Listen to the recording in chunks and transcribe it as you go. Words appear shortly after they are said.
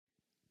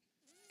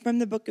From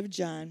the book of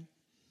John.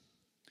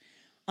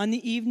 On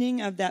the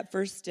evening of that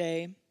first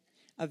day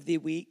of the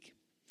week,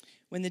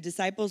 when the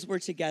disciples were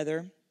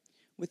together,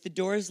 with the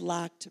doors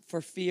locked for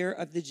fear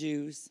of the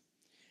Jews,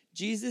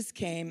 Jesus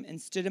came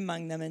and stood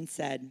among them and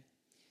said,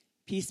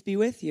 "Peace be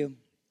with you."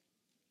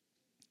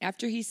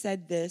 After he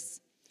said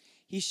this,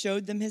 he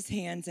showed them his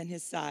hands and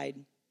his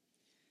side.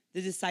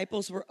 The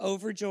disciples were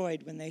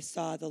overjoyed when they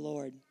saw the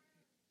Lord.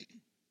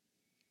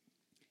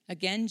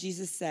 Again,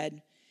 Jesus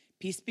said,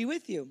 "Peace be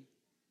with you.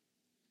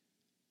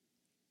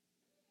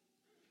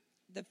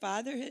 The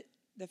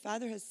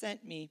Father has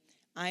sent me.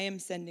 I am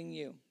sending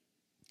you."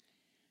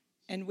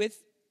 And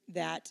with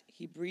that,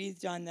 he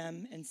breathed on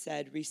them and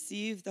said,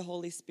 "Receive the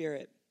Holy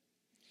Spirit.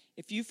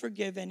 If you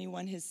forgive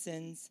anyone his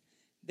sins,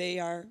 they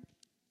are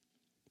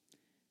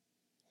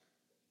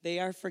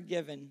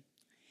forgiven.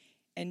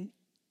 And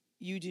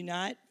you do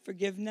not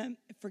forgive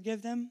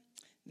them,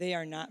 they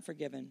are not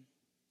forgiven."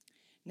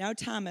 Now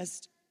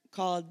Thomas,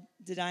 called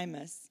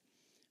Didymus,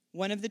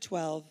 one of the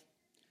 12,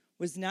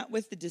 was not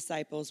with the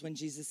disciples when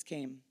Jesus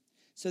came.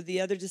 So the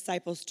other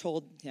disciples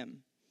told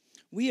him,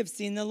 "We have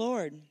seen the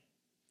Lord."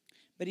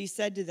 But he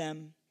said to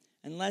them,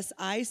 "Unless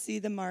I see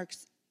the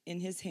marks in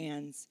his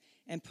hands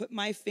and put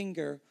my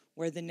finger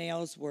where the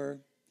nails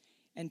were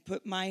and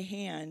put my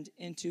hand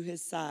into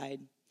his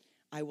side,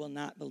 I will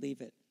not believe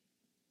it."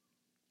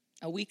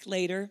 A week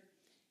later,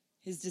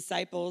 his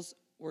disciples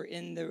were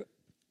in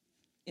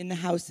the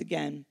house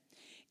again,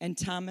 and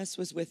Thomas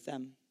was with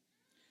them.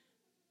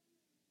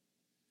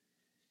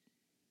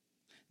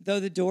 Though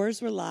the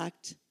doors were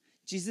locked,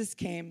 Jesus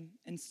came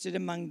and stood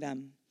among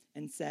them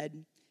and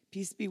said,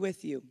 "Peace be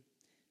with you."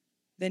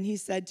 Then he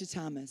said to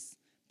Thomas,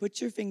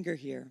 "Put your finger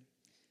here.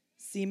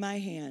 See my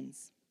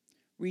hands.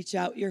 Reach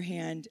out your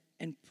hand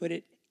and put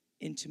it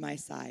into my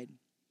side.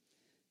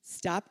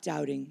 Stop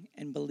doubting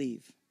and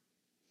believe."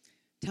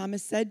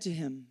 Thomas said to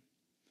him,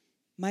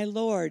 "My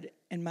Lord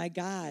and my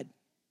God."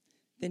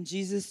 Then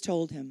Jesus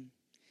told him,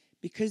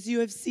 "Because you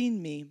have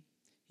seen me,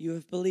 you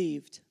have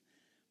believed.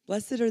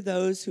 Blessed are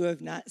those who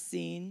have not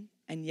seen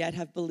and yet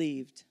have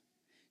believed."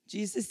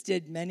 Jesus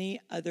did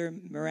many other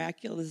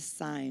miraculous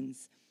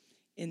signs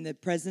in the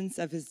presence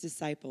of his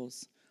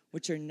disciples,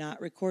 which are not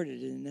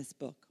recorded in this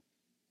book.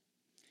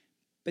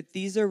 But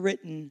these are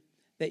written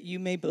that you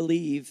may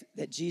believe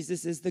that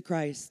Jesus is the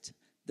Christ,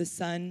 the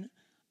Son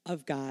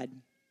of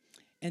God,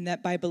 and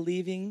that by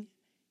believing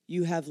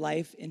you have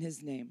life in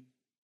his name.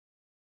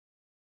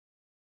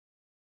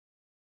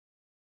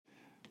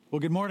 Well,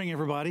 good morning,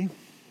 everybody.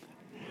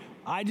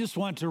 I just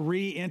want to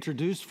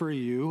reintroduce for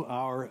you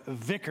our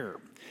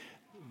vicar,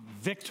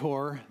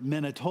 Victor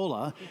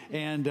Minatola,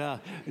 and I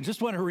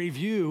just want to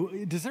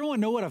review. Does everyone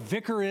know what a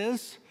vicar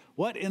is?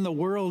 What in the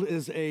world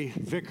is a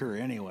vicar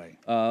anyway?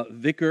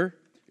 Vicar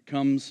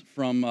comes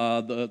from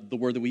the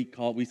word that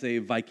we say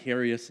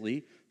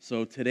vicariously.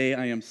 So today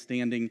I am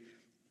standing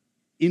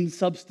in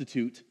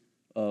substitute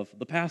of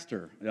the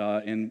pastor.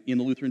 And in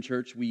the Lutheran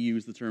Church, we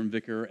use the term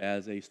vicar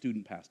as a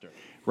student pastor.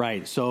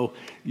 Right. So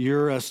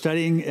you're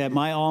studying at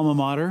my alma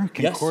mater,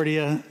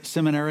 Concordia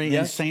Seminary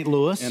in St.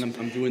 Louis. And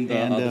I'm doing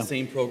the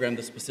same program,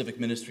 the specific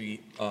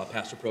ministry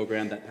pastor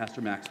program that Pastor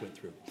Max went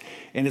through.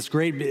 And it's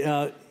great.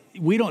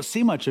 We don't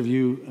see much of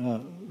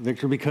you,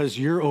 Victor, because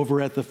you're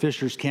over at the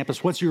Fishers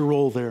campus. What's your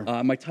role there?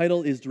 My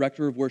title is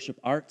Director of Worship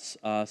Arts,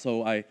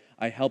 so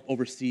I help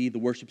oversee the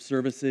worship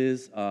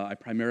services. I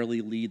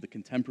primarily lead the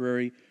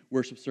contemporary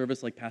worship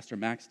service like Pastor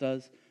Max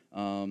does,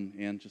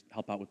 and just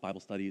help out with Bible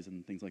studies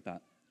and things like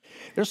that.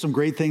 There's some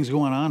great things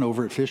going on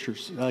over at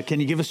Fishers. Can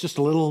you give us just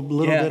a little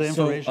bit of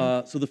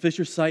information? So the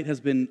Fishers site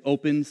has been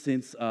open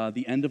since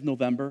the end of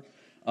November.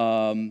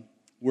 One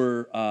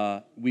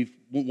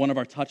of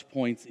our touch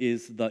points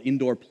is the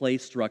indoor play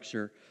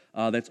structure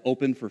that's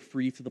open for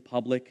free to the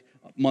public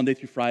Monday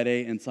through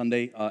Friday and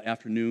Sunday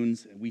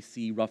afternoons. We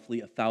see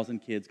roughly 1,000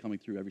 kids coming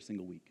through every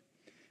single week.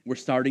 We're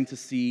starting to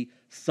see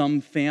some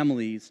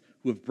families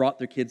who have brought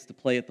their kids to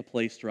play at the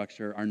play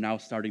structure are now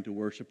starting to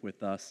worship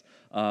with us.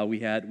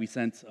 We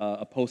sent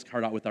a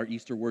postcard out with our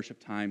Easter worship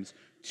times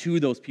to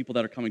those people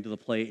that are coming to the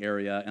play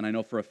area, and I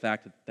know for a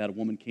fact that a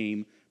woman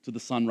came to the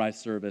sunrise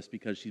service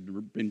because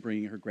she'd been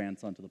bringing her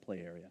grandson to the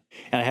play area.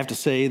 And I have to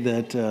say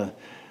that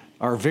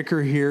our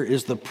vicar here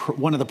is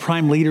one of the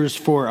prime leaders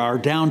for our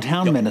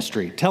downtown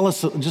ministry. Tell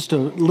us just a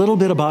little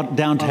bit about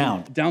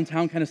downtown.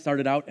 Downtown kind of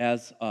started out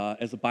as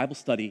a Bible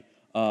study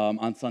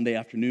on Sunday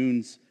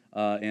afternoons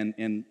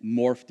and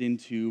morphed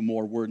into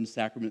more word and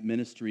sacrament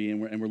ministry,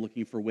 and we're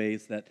looking for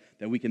ways that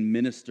we can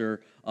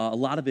minister. A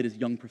lot of it is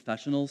young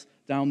professionals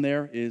down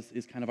there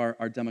is kind of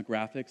our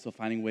demographic, so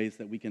finding ways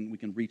that we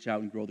can reach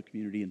out and grow the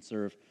community and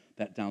serve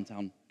that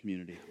downtown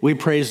community. We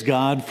praise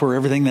God for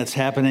everything that's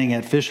happening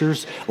at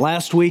Fishers.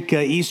 Last week,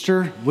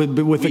 Easter, with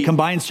the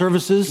combined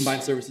services.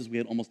 Combined services, we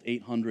had almost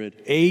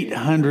 800.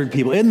 800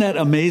 people. Isn't that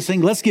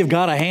amazing? Let's give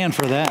God a hand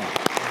for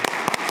that.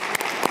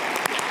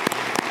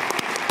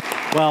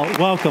 Well,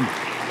 welcome.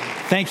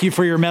 Thank you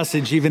for your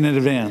message, even in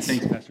advance.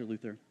 Thanks, Pastor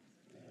Luther.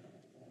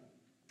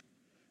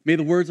 May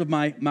the words of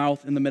my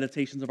mouth and the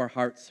meditations of our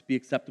hearts be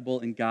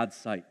acceptable in God's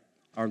sight.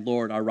 our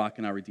Lord, our rock,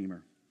 and our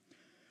Redeemer.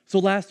 So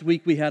last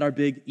week we had our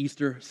big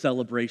Easter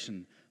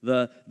celebration,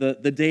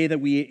 the day that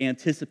we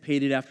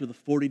anticipated after the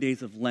 40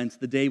 days of Lent,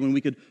 the day when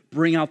we could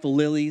bring out the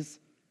lilies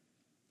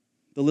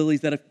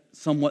that have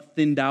somewhat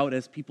thinned out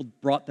as people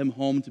brought them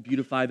home to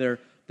beautify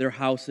their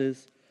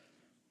houses.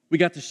 We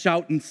got to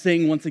shout and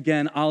sing once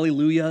again,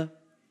 Alleluia,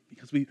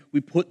 because we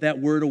put that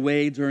word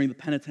away during the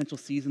penitential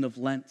season of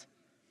Lent.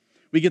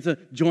 We get to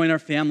join our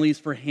families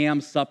for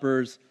ham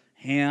suppers.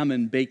 Ham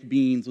and baked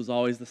beans was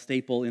always the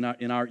staple in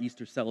our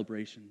Easter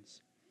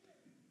celebrations.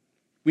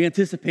 We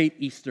anticipate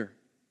Easter.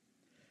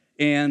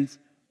 And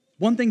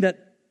one thing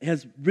that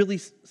has really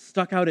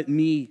stuck out at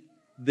me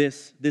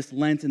this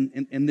Lent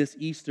and this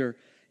Easter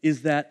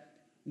is that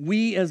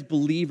we as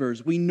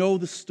believers, we know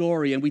the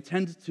story and we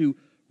tend to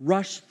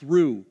rush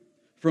through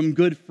from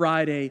Good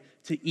Friday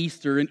to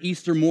Easter. And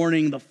Easter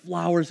morning, the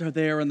flowers are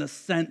there and the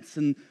scents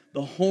and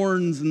the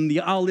horns and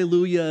the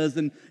alleluias,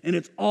 and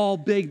it's all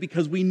big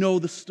because we know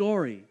the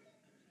story.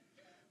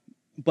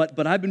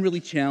 But I've been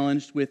really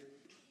challenged with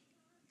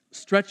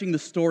stretching the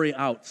story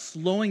out,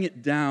 slowing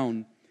it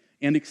down,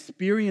 and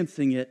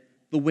experiencing it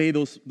the way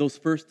those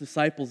first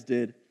disciples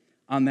did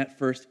on that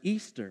first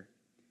Easter.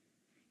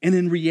 And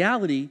in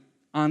reality,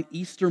 on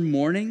Easter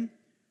morning,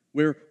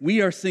 where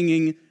we are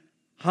singing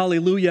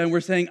Hallelujah, and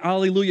we're saying,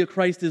 Alleluia,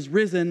 Christ is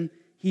risen.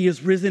 He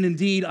is risen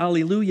indeed,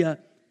 Alleluia.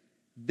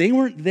 They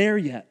weren't there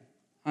yet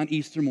on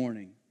Easter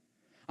morning.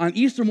 On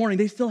Easter morning,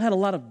 they still had a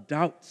lot of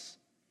doubts.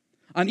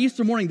 On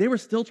Easter morning, they were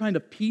still trying to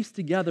piece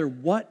together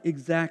what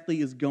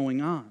exactly is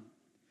going on.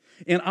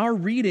 And our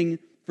reading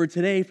for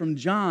today from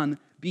John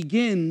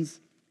begins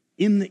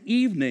in the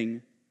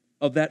evening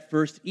of that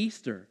first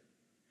Easter.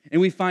 And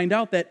we find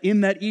out that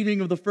in that evening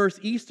of the first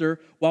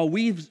Easter, while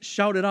we've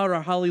shouted out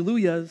our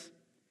hallelujahs,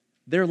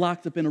 they're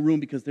locked up in a room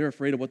because they're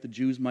afraid of what the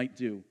Jews might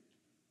do.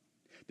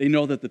 They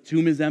know that the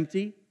tomb is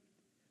empty.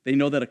 They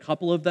know that a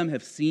couple of them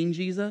have seen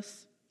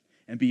Jesus.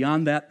 And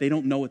beyond that, they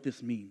don't know what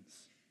this means.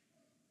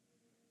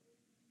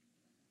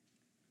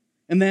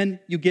 And then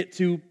you get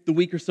to the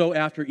week or so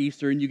after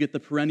Easter, and you get the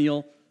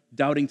perennial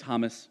Doubting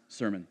Thomas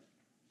sermon.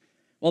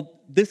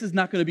 Well, this is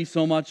not going to be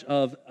so much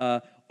of,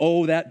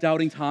 that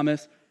Doubting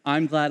Thomas,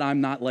 I'm glad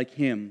I'm not like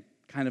him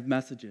kind of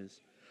messages.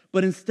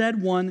 But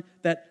instead one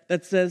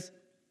that says,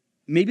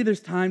 maybe there's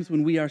times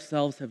when we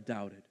ourselves have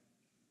doubted.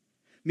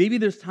 Maybe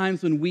there's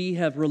times when we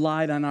have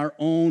relied on our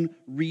own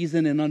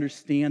reason and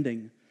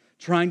understanding,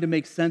 trying to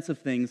make sense of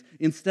things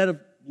instead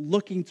of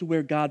looking to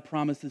where God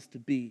promises to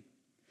be.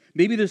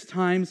 Maybe there's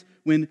times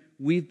when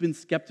we've been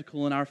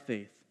skeptical in our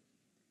faith,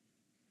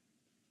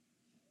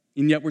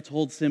 and yet we're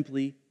told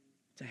simply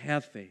to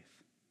have faith.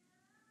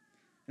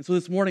 And so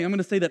this morning, I'm going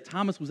to say that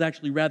Thomas was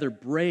actually rather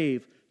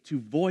brave to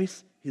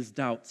voice his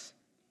doubts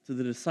to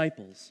the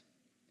disciples,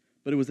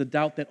 but it was a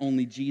doubt that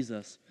only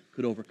Jesus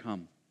could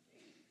overcome.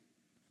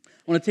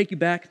 I want to take you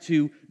back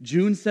to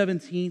June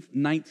 17th,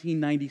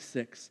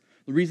 1996.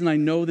 The reason I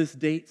know this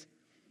date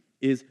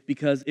is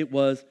because it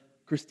was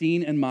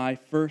Christine and my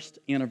first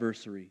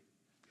anniversary.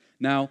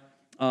 Now,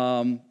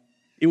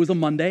 it was a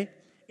Monday,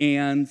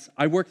 and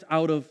I worked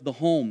out of the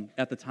home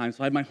at the time.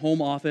 So I had my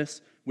home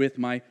office with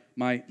my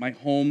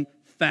home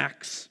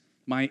fax,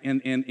 my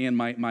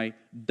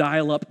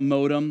dial-up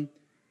modem,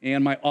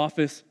 and my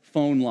office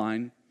phone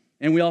line.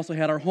 And we also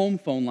had our home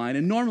phone line.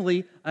 And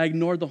normally, I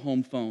ignored the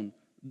home phone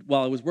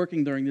while I was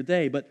working during the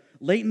day. But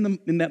late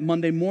in that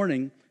Monday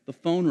morning, the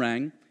phone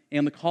rang,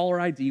 and the caller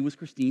ID was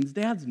Christine's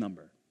dad's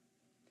number.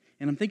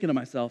 And I'm thinking to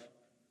myself,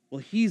 well,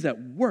 he's at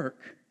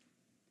work.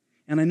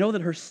 And I know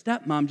that her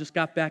stepmom just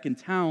got back in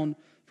town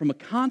from a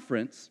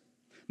conference.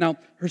 Now,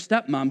 her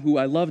stepmom, who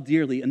I love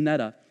dearly,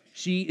 Annetta,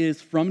 she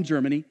is from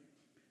Germany.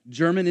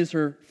 German is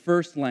her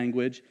first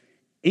language.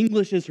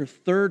 English is her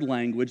third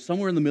language.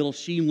 Somewhere in the middle,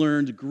 she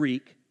learned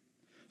Greek.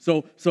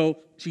 So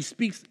she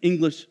speaks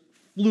English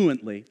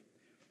fluently,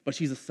 but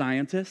she's a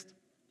scientist.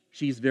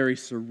 She's very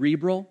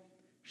cerebral.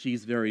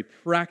 She's very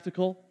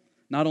practical.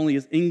 Not only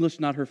is English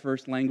not her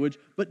first language,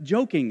 but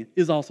joking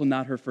is also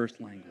not her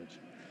first language.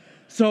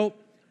 So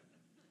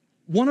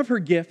one of her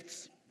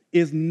gifts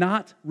is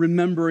not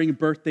remembering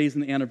birthdays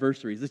and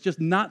anniversaries. It's just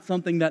not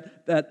something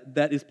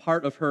that is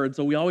part of her. And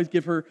so we always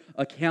give her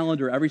a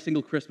calendar every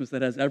single Christmas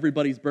that has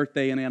everybody's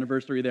birthday and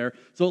anniversary there.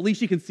 So at least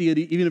she can see it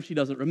even if she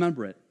doesn't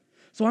remember it.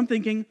 So I'm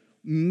thinking,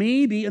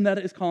 maybe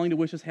Annetta is calling to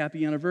wish us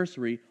happy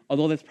anniversary,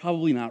 although that's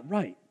probably not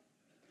right.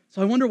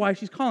 So I wonder why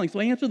she's calling. So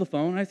I answer the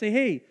phone and I say,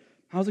 hey,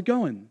 how's it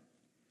going?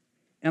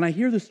 And I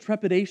hear this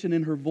trepidation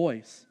in her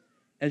voice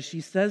as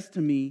she says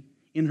to me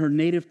in her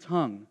native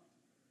tongue,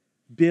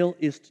 Bill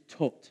ist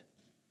tot.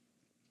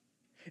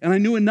 And I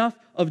knew enough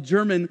of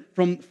German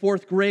from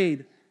 4th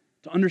grade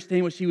to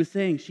understand what she was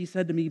saying. She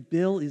said to me,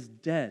 Bill is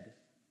dead.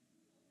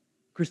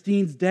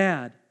 Christine's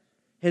dad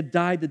had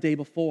died the day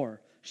before.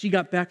 She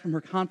got back from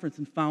her conference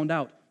and found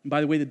out. And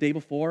by the way, the day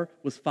before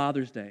was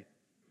Father's Day.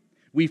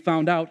 We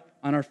found out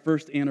on our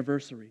first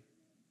anniversary.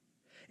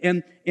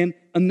 And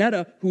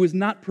Annetta, who is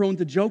not prone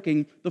to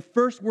joking, the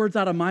first words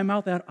out of my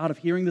mouth out of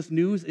hearing this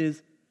news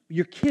is,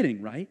 you're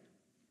kidding, right?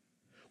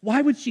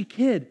 Why would she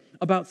kid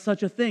about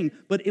such a thing?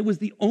 But it was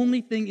the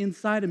only thing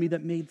inside of me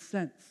that made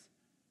sense.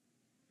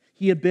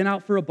 He had been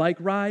out for a bike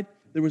ride.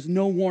 There was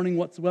no warning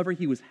whatsoever.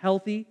 He was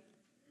healthy,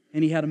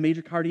 and he had a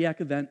major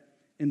cardiac event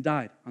and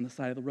died on the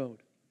side of the road.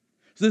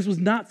 So this was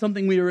not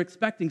something we were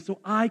expecting. So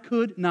I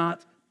could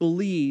not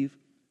believe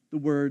the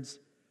words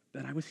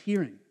that I was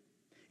hearing.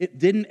 It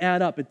didn't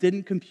add up. It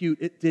didn't compute.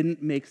 It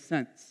didn't make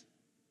sense.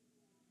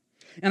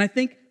 And I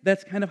think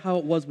that's kind of how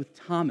it was with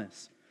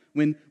Thomas.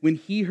 When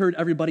he heard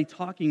everybody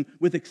talking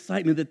with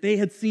excitement that they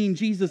had seen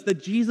Jesus,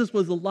 that Jesus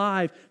was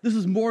alive. This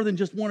is more than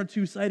just one or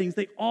two sightings.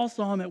 They all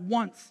saw him at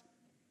once.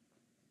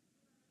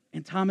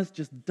 And Thomas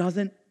just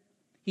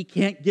he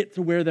can't get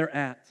to where they're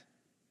at.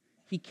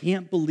 He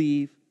can't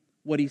believe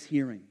what he's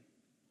hearing.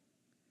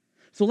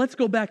 So let's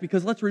go back,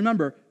 because let's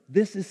remember,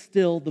 this is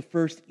still the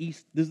first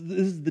Easter. This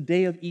is the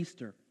day of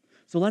Easter.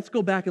 So let's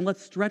go back and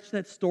let's stretch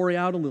that story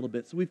out a little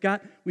bit. So we've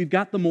got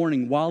the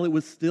morning. While it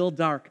was still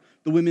dark,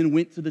 the women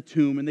went to the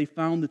tomb and they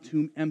found the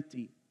tomb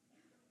empty.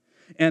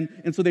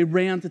 And so they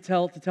ran to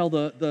tell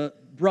the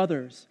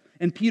brothers.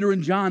 And Peter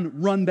and John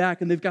run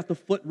back and they've got the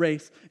foot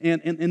race.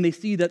 And they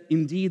see that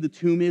indeed the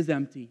tomb is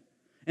empty.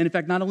 And in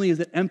fact, not only is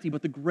it empty,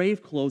 but the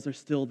grave clothes are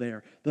still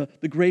there.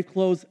 The grave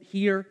clothes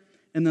here,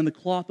 and then the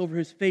cloth over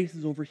his face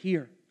is over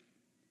here.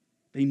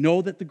 They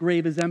know that the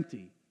grave is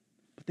empty,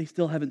 but they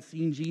still haven't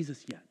seen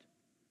Jesus yet.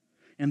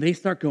 And they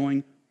start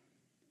going,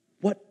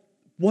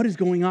 what is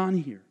going on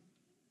here?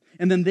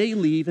 And then they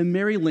leave, and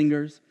Mary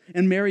lingers,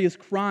 and Mary is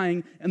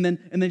crying, and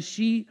then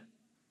she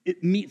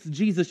meets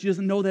Jesus. She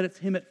doesn't know that it's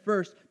him at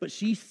first, but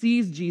she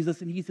sees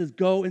Jesus, and he says,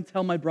 "Go and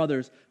tell my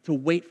brothers to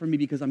wait for me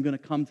because I'm going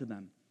to come to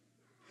them."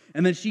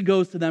 And then she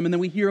goes to them, and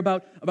then we hear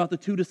about the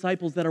two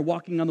disciples that are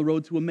walking on the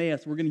road to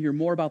Emmaus. We're going to hear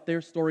more about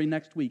their story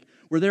next week,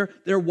 where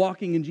they're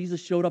walking, and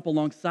Jesus showed up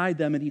alongside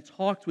them, and he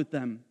talked with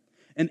them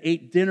and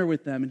ate dinner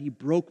with them, and he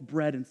broke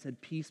bread and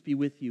said, "Peace be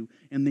with you."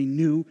 And they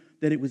knew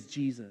that it was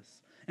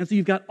Jesus. And so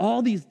you've got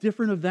all these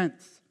different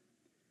events.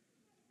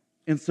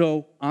 And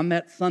so on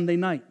that Sunday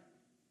night,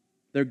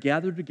 they're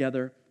gathered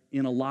together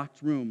in a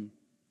locked room,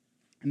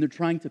 and they're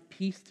trying to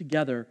piece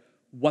together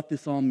what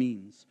this all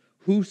means.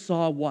 Who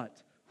saw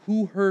what?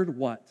 Who heard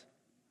what?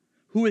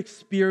 Who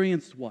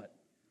experienced what?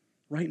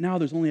 Right now,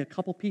 there's only a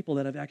couple people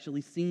that have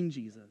actually seen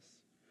Jesus.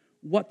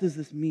 What does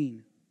this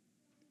mean?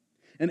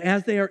 And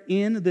as they are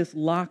in this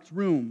locked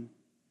room,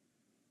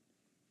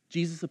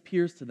 Jesus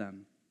appears to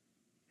them,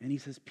 and he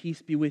says,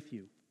 "Peace be with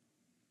you."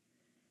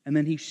 And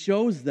then he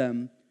shows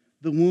them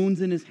the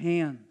wounds in his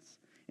hands,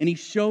 and he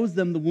shows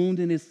them the wound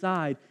in his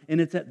side, and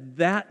it's at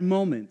that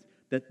moment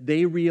that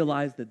they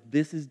realize that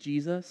this is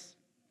Jesus.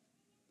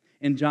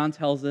 And John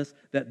tells us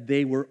that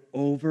they were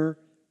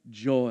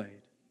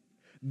overjoyed.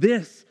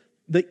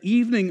 The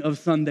evening of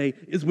Sunday,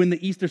 is when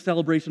the Easter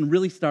celebration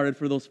really started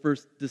for those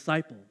first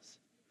disciples.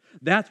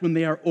 That's when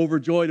they are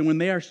overjoyed, and when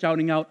they are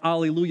shouting out,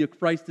 "Alleluia,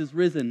 Christ is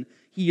risen.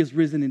 He is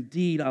risen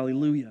indeed,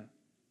 alleluia."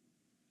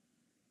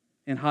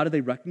 And how do they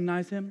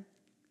recognize him?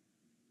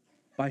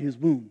 By his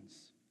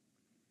wounds.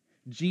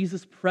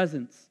 Jesus'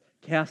 presence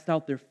cast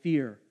out their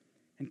fear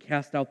and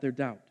cast out their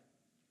doubt.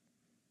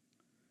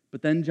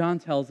 But then John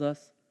tells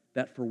us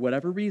that for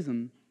whatever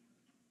reason,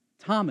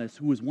 Thomas,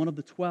 who was one of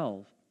the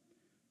 12,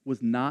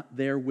 was not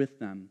there with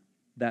them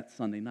that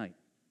Sunday night.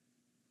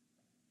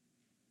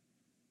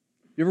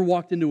 You ever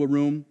walked into a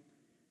room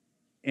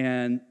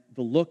and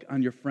the look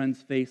on your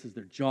friend's face as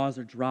their jaws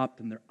are dropped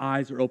and their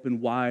eyes are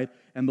open wide,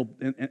 and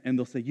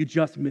they'll say, "You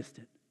just missed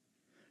it.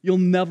 You'll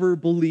never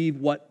believe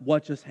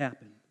what just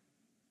happened."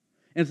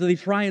 And so they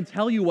try and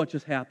tell you what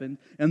just happened,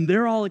 and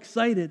they're all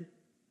excited,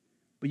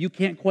 but you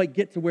can't quite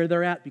get to where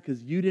they're at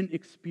because you didn't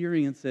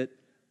experience it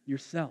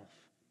yourself.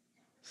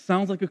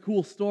 Sounds like a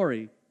cool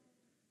story,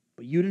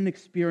 but you didn't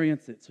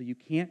experience it, so you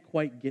can't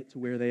quite get to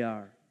where they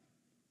are.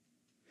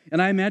 And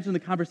I imagine the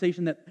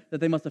conversation that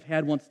they must have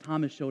had once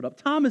Thomas showed up.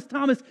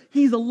 Thomas,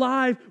 he's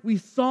alive. We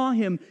saw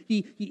him.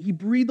 He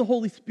breathed the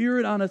Holy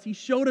Spirit on us. He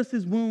showed us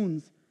his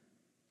wounds.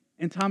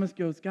 And Thomas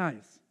goes,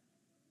 "Guys,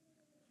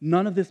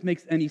 none of this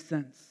makes any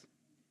sense.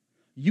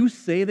 You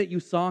say that you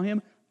saw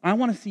him. I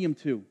want to see him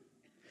too.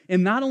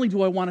 And not only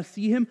do I want to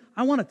see him,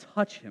 I want to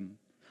touch him.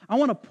 I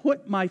want to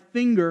put my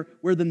finger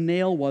where the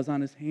nail was on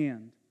his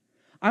hand.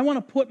 I want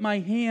to put my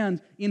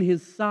hand in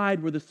his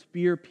side where the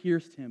spear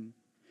pierced him.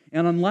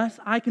 And unless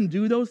I can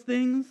do those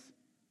things,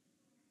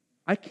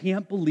 I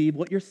can't believe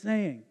what you're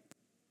saying."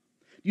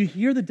 You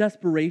hear the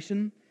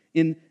desperation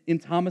in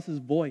Thomas's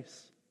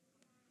voice.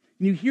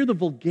 And you hear the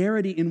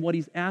vulgarity in what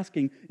he's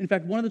asking. In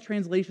fact, one of the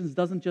translations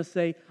doesn't just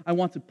say, "I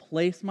want to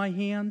place my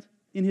hand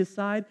in his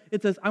side."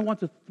 It says, "I want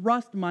to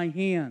thrust my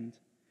hand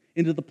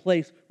into the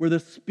place where the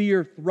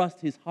spear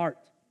thrust his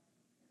heart."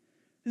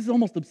 This is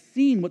almost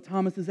obscene what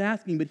Thomas is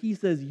asking, but he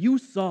says, "You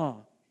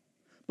saw,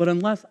 but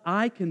unless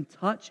I can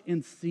touch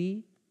and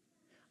see,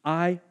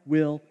 I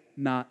will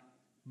not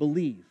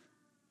believe.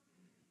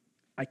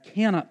 I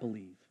cannot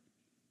believe.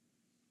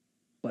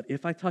 But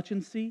if I touch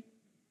and see,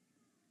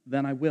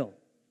 then I will."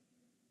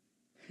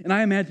 And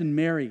I imagine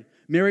Mary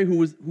Mary, who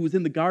was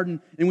in the garden,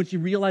 and when she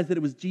realized that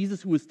it was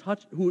Jesus who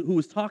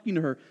was talking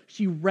to her,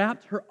 she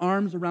wrapped her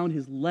arms around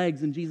his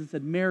legs, and Jesus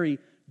said, "Mary,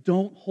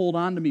 don't hold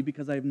on to me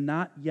because I have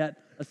not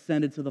yet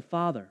ascended to the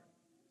Father."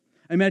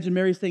 I imagine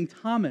Mary saying,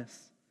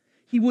 "Thomas,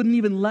 he wouldn't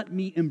even let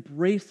me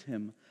embrace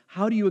him.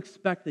 How do you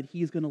expect that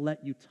he's going to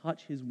let you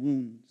touch his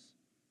wounds?"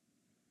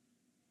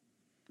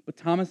 But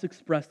Thomas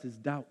expressed his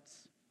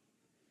doubts.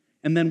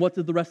 And then what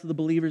did the rest of the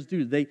believers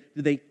do? Did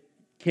they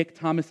kick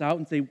Thomas out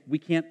and say, we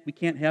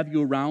can't have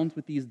you around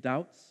with these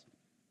doubts?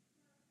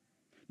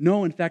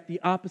 No, in fact, the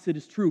opposite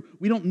is true.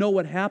 We don't know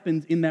what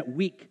happens in that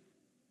week.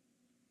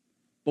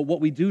 But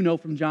what we do know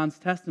from John's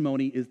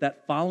testimony is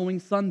that following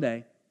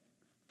Sunday,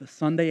 the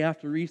Sunday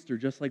after Easter,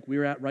 just like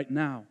we're at right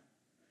now,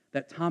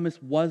 that Thomas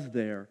was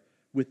there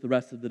with the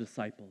rest of the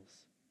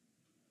disciples.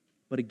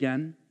 But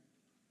again,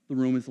 the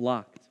room is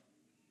locked.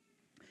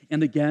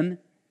 And again,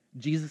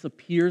 Jesus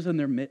appears in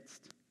their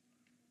midst.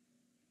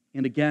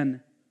 And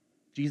again,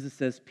 Jesus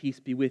says, "Peace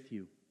be with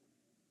you."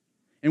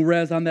 And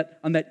whereas on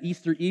that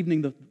Easter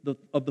evening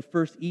of the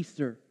first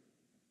Easter,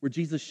 where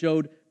Jesus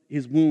showed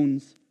his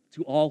wounds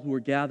to all who were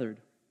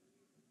gathered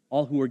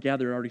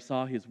already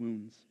saw his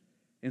wounds.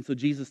 And so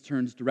Jesus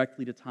turns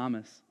directly to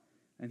Thomas,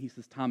 and he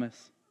says,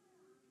 "Thomas,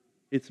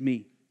 it's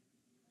me.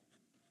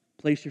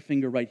 Place your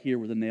finger right here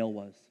where the nail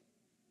was.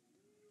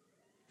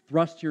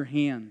 Thrust your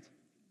hand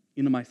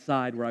into my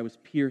side where I was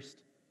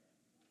pierced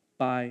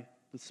by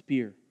the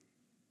spear.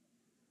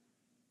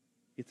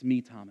 It's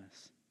me,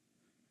 Thomas.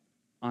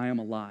 I am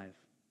alive."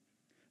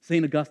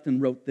 St. Augustine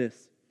wrote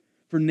this,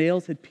 "For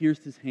nails had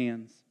pierced his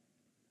hands,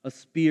 a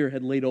spear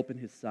had laid open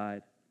his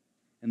side,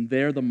 and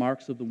there the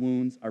marks of the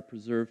wounds are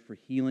preserved for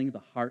healing the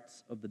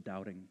hearts of the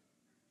doubting."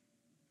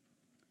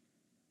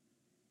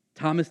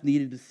 Thomas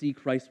needed to see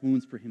Christ's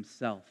wounds for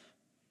himself,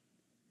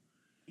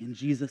 and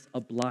Jesus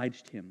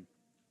obliged him.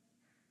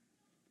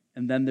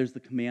 And then there's the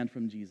command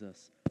from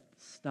Jesus,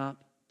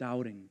 "Stop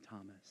doubting,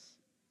 Thomas.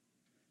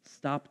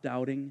 Stop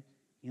doubting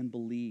and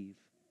believe."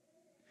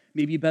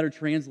 Maybe better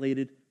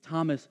translated,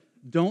 Thomas,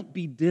 don't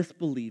be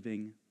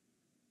disbelieving,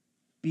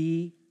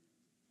 be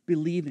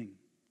believing.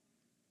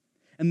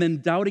 And then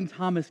doubting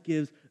Thomas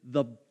gives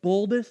the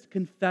boldest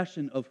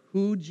confession of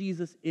who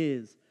Jesus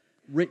is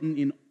written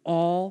in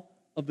all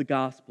of the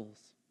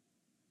Gospels.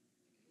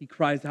 He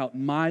cries out,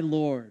 "My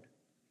Lord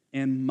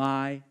and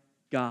my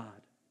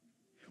God."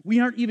 We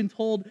aren't even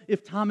told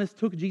if Thomas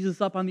took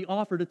Jesus up on the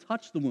offer to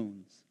touch the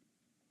wounds.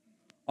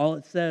 All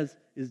it says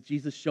is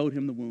Jesus showed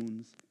him the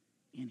wounds,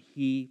 and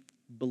he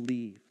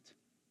believed.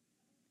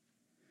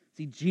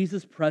 See,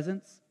 Jesus'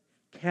 presence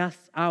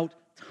casts out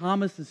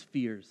Thomas's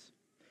fears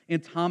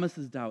and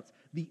Thomas's doubts.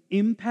 The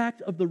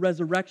impact of the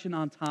resurrection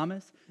on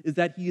Thomas is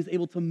that he is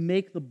able to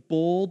make the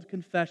bold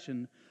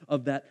confession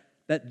of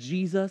that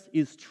Jesus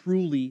is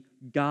truly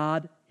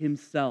God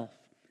himself,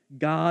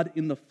 God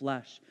in the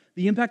flesh.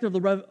 The impact of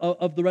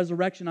the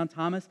resurrection on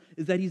Thomas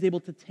is that he's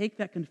able to take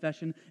that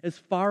confession as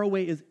far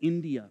away as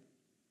India.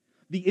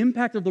 The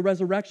impact of the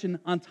resurrection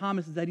on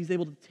Thomas is that he's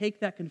able to take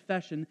that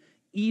confession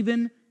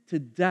even to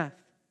death,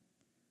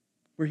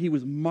 where he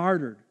was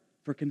martyred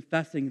for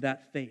confessing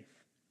that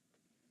faith.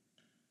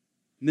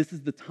 And this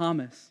is the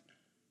Thomas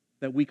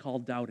that we call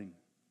doubting.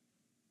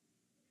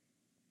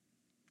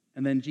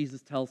 And then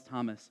Jesus tells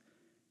Thomas,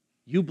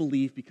 "You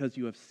believe because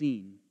you have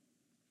seen.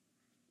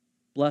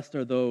 Blessed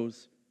are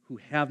those who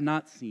have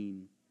not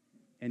seen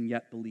and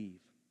yet believe."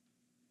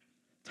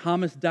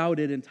 Thomas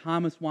doubted, and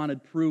Thomas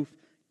wanted proof,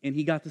 and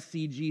he got to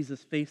see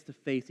Jesus face to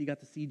face. He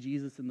got to see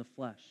Jesus in the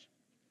flesh.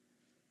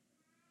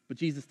 But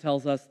Jesus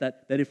tells us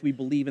that if we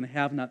believe and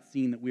have not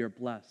seen, that we are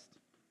blessed.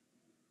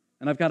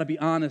 And I've got to be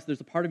honest,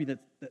 there's a part of me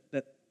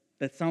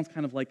that sounds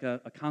kind of like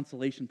a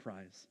consolation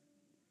prize.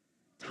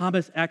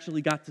 Thomas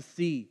actually got to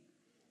see.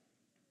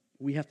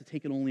 We have to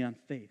take it only on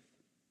faith.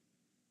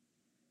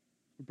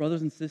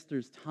 Brothers and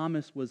sisters,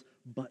 Thomas was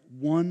but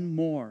one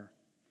more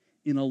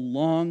in a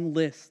long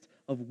list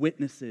of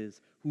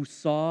witnesses who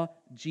saw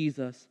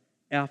Jesus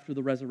after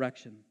the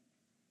resurrection.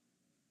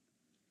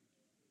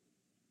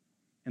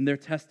 And their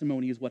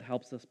testimony is what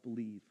helps us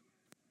believe.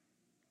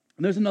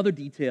 And there's another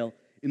detail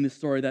in this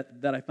story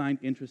that I find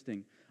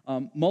interesting.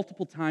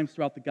 Multiple times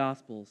throughout the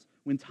Gospels,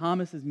 when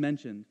Thomas is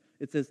mentioned,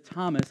 it says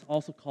Thomas,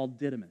 also called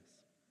Didymus.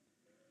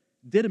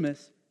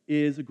 Didymus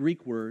is a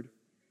Greek word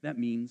that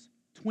means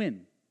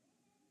twin.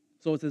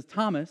 So it says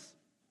Thomas,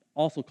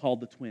 also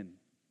called the twin.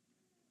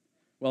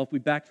 Well, if we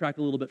backtrack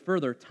a little bit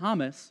further,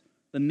 Thomas,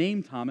 the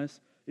name Thomas,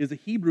 is a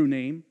Hebrew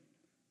name,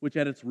 which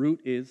at its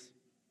root is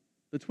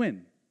the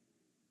twin.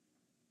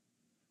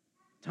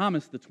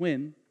 Thomas, the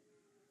twin,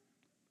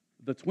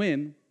 the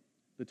twin,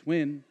 the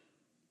twin.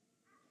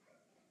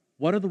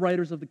 What are the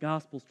writers of the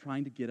Gospels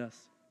trying to get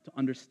us to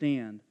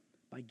understand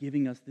by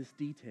giving us this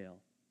detail?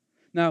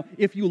 Now,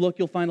 if you look,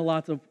 you'll find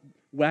lots of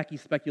wacky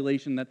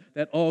speculation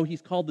that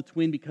he's called the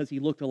twin because he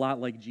looked a lot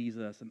like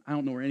Jesus, and I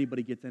don't know where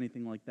anybody gets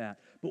anything like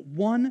that. But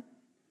one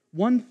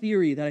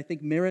theory that I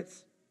think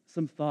merits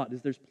some thought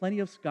is there's plenty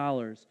of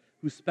scholars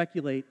who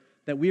speculate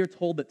that we are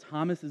told that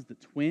Thomas is the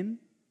twin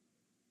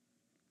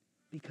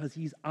because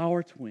he's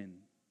our twin.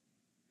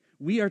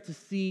 We are to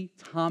see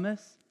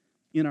Thomas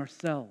in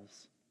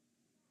ourselves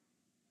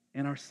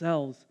and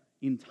ourselves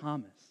in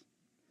Thomas.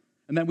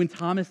 And that when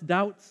Thomas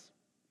doubts,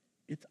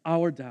 it's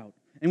our doubt.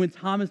 And when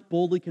Thomas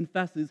boldly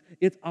confesses,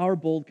 it's our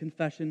bold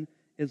confession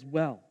as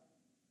well.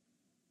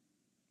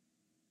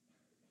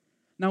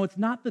 Now, it's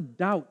not the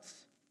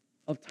doubts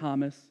of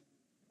Thomas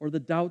or the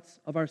doubts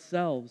of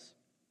ourselves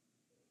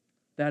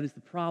that is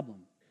the problem.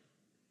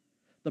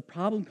 The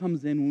problem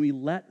comes in when we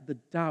let the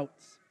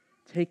doubts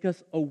take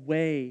us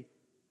away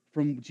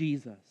from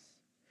Jesus.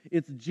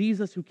 It's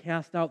Jesus who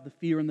cast out the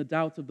fear and the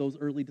doubts of those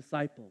early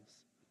disciples.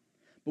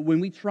 But when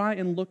we try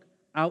and look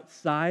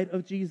outside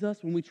of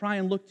Jesus, when we try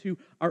and look to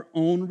our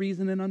own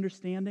reason and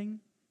understanding,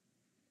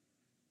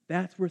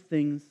 that's where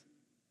things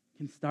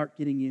can start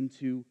getting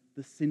into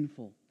the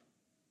sinful.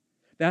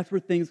 That's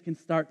where things can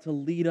start to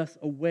lead us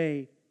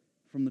away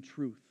from the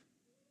truth.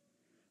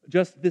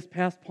 Just this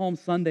past Palm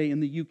Sunday in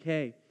the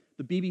UK,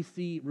 the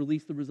BBC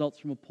released the results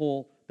from a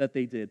poll that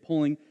they did,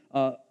 polling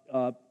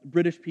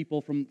British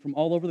people from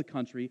all over the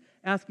country,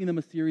 asking them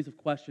a series of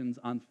questions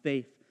on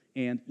faith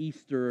and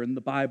Easter and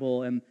the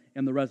Bible and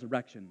the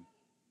resurrection.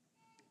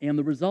 And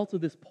the results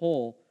of this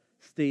poll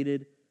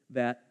stated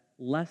that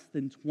less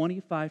than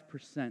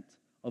 25%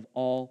 of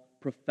all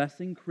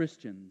professing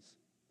Christians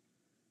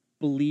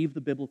believe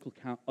the biblical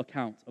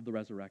account of the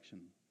resurrection.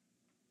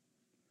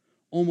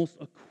 Almost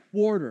a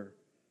quarter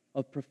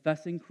of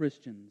professing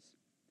Christians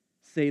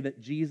say that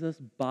Jesus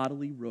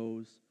bodily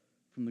rose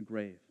from the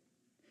grave.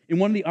 In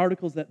one of the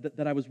articles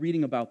that I was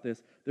reading about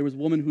this, there was a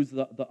woman who's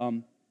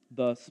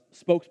the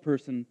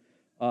spokesperson,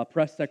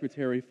 press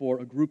secretary for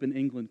a group in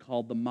England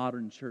called the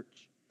Modern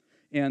Church.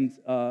 And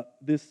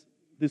this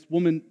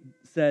woman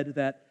said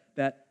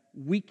that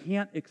we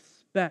can't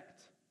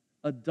expect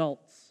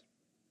adults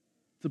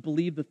to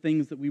believe the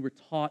things that we were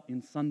taught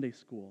in Sunday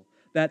school.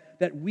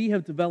 That we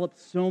have developed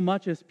so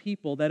much as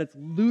people that it's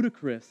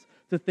ludicrous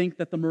to think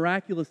that the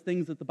miraculous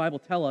things that the Bible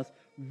tell us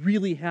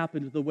really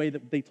happened the way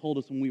that they told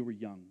us when we were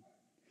young.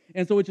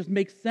 And so it just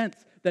makes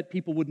sense that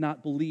people would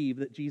not believe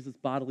that Jesus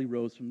bodily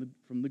rose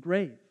from the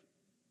grave.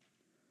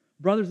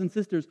 Brothers and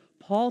sisters,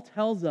 Paul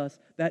tells us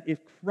that if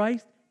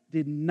Christ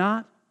did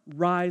not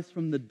rise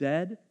from the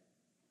dead,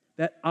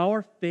 that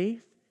our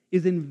faith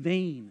is in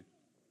vain,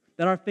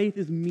 that our faith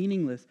is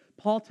meaningless.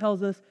 Paul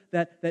tells us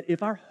that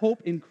if our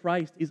hope in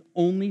Christ is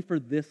only for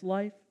this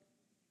life,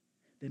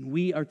 then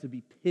we are to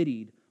be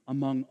pitied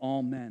among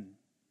all men.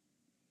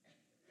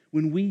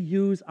 When we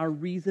use our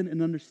reason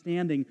and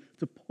understanding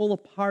to pull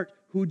apart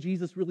who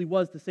Jesus really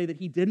was, to say that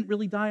he didn't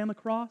really die on the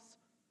cross,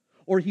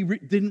 or he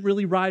didn't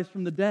really rise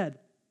from the dead,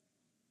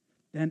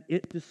 then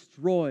it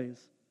destroys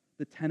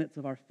the tenets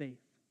of our faith.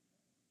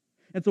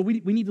 And so we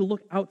need to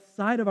look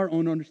outside of our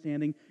own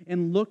understanding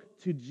and look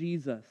to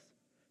Jesus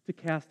to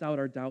cast out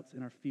our doubts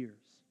and our fears.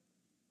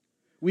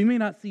 We may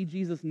not see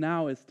Jesus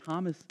now as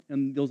Thomas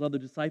and those other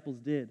disciples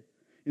did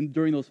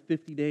during those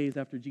 50 days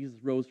after Jesus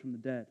rose from the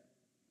dead,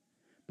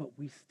 but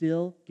we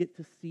still get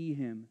to see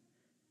him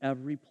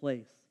every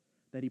place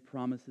that he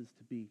promises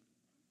to be.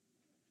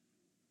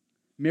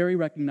 Mary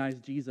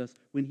recognized Jesus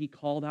when he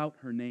called out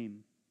her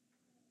name.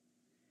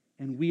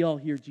 And we all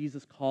hear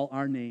Jesus call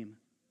our name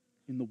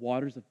in the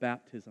waters of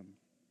baptism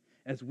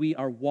as we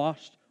are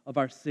washed of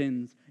our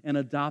sins and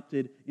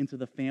adopted into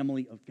the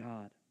family of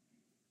God.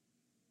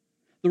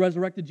 The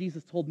resurrected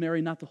Jesus told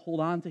Mary not to hold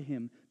on to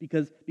him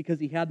because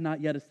he had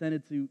not yet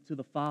ascended to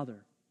the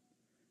Father.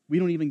 We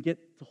don't even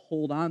get to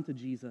hold on to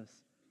Jesus,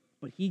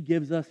 but he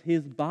gives us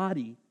his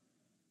body,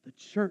 the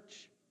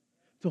church,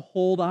 to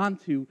hold on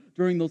to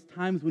during those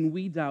times when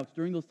we doubt,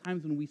 during those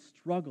times when we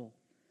struggle,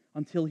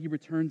 until he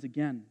returns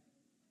again.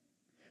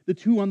 The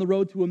two on the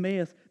road to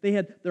Emmaus, they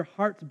had their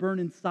hearts burn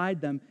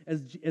inside them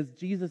as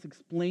Jesus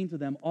explained to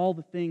them all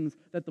the things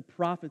that the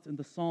prophets and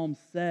the Psalms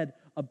said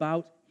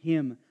about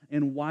him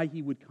and why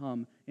he would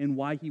come and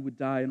why he would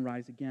die and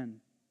rise again.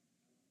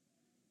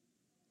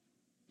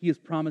 He has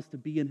promised to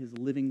be in his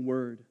living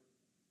word,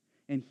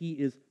 and he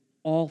is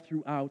all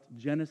throughout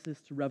Genesis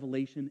to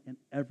Revelation and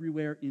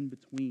everywhere in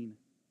between.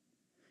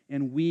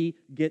 And we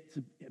get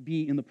to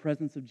be in the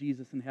presence of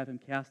Jesus and have him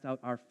cast out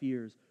our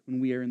fears when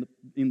we are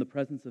in the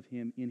presence of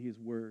him in his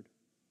word.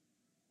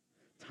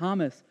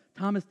 Thomas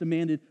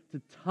demanded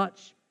to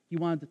touch. He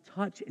wanted to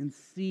touch and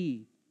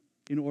see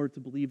in order to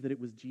believe that it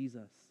was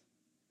Jesus.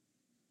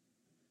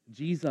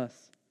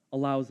 Jesus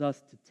allows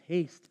us to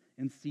taste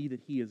and see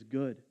that he is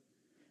good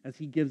as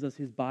he gives us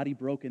his body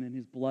broken and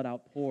his blood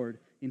outpoured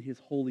in his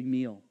holy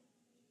meal.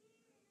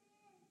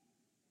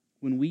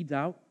 When we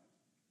doubt,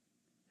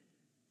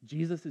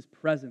 Jesus is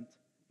present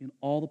in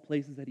all the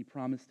places that he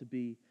promised to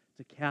be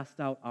to cast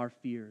out our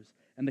fears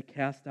and to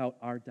cast out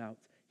our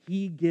doubts.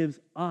 He gives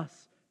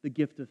us the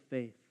gift of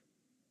faith.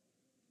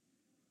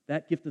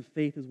 That gift of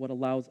faith is what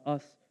allows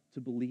us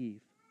to believe.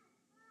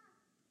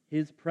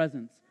 His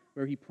presence,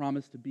 where he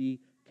promised to be,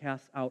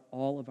 casts out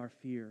all of our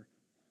fear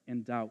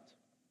and doubt.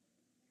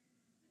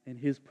 And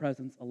his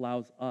presence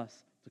allows us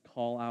to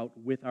call out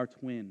with our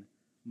twin,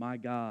 my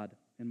God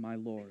and my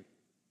Lord.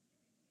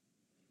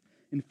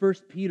 In 1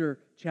 Peter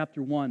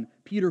chapter 1,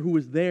 Peter, who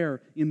was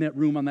there in that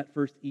room on that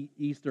first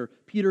Easter,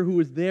 Peter, who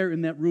was there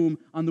in that room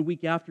on the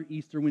week after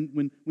Easter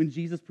when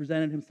Jesus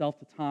presented himself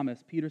to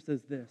Thomas, Peter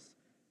says this,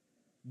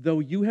 "Though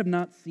you have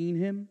not seen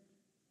him,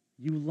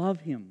 you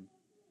love him.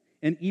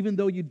 And even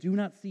though you do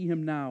not see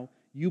him now,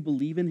 you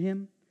believe in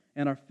him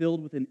and are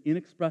filled with an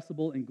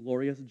inexpressible and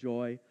glorious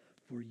joy,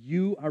 for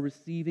you are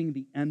receiving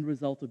the end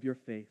result of your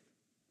faith,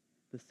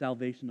 the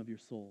salvation of your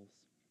souls."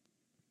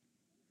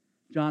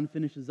 John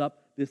finishes up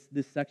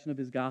this section of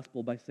his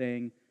gospel by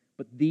saying,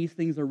 "But these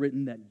things are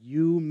written that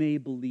you may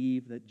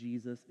believe that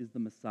Jesus is the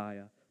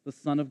Messiah, the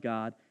Son of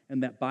God,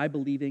 and that by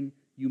believing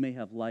you may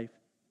have life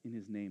in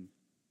his name."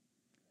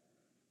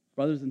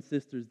 Brothers and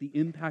sisters, the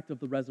impact of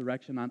the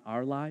resurrection on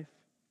our life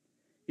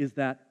is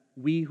that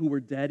we who were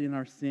dead in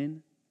our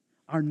sin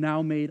are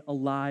now made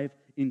alive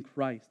in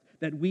Christ.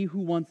 That we who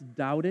once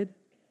doubted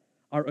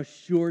are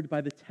assured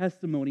by the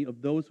testimony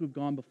of those who have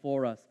gone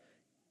before us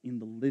in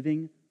the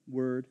living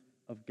Word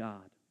of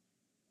God,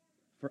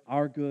 for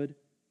our good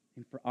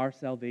and for our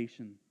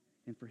salvation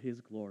and for His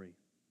glory.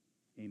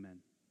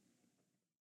 Amen.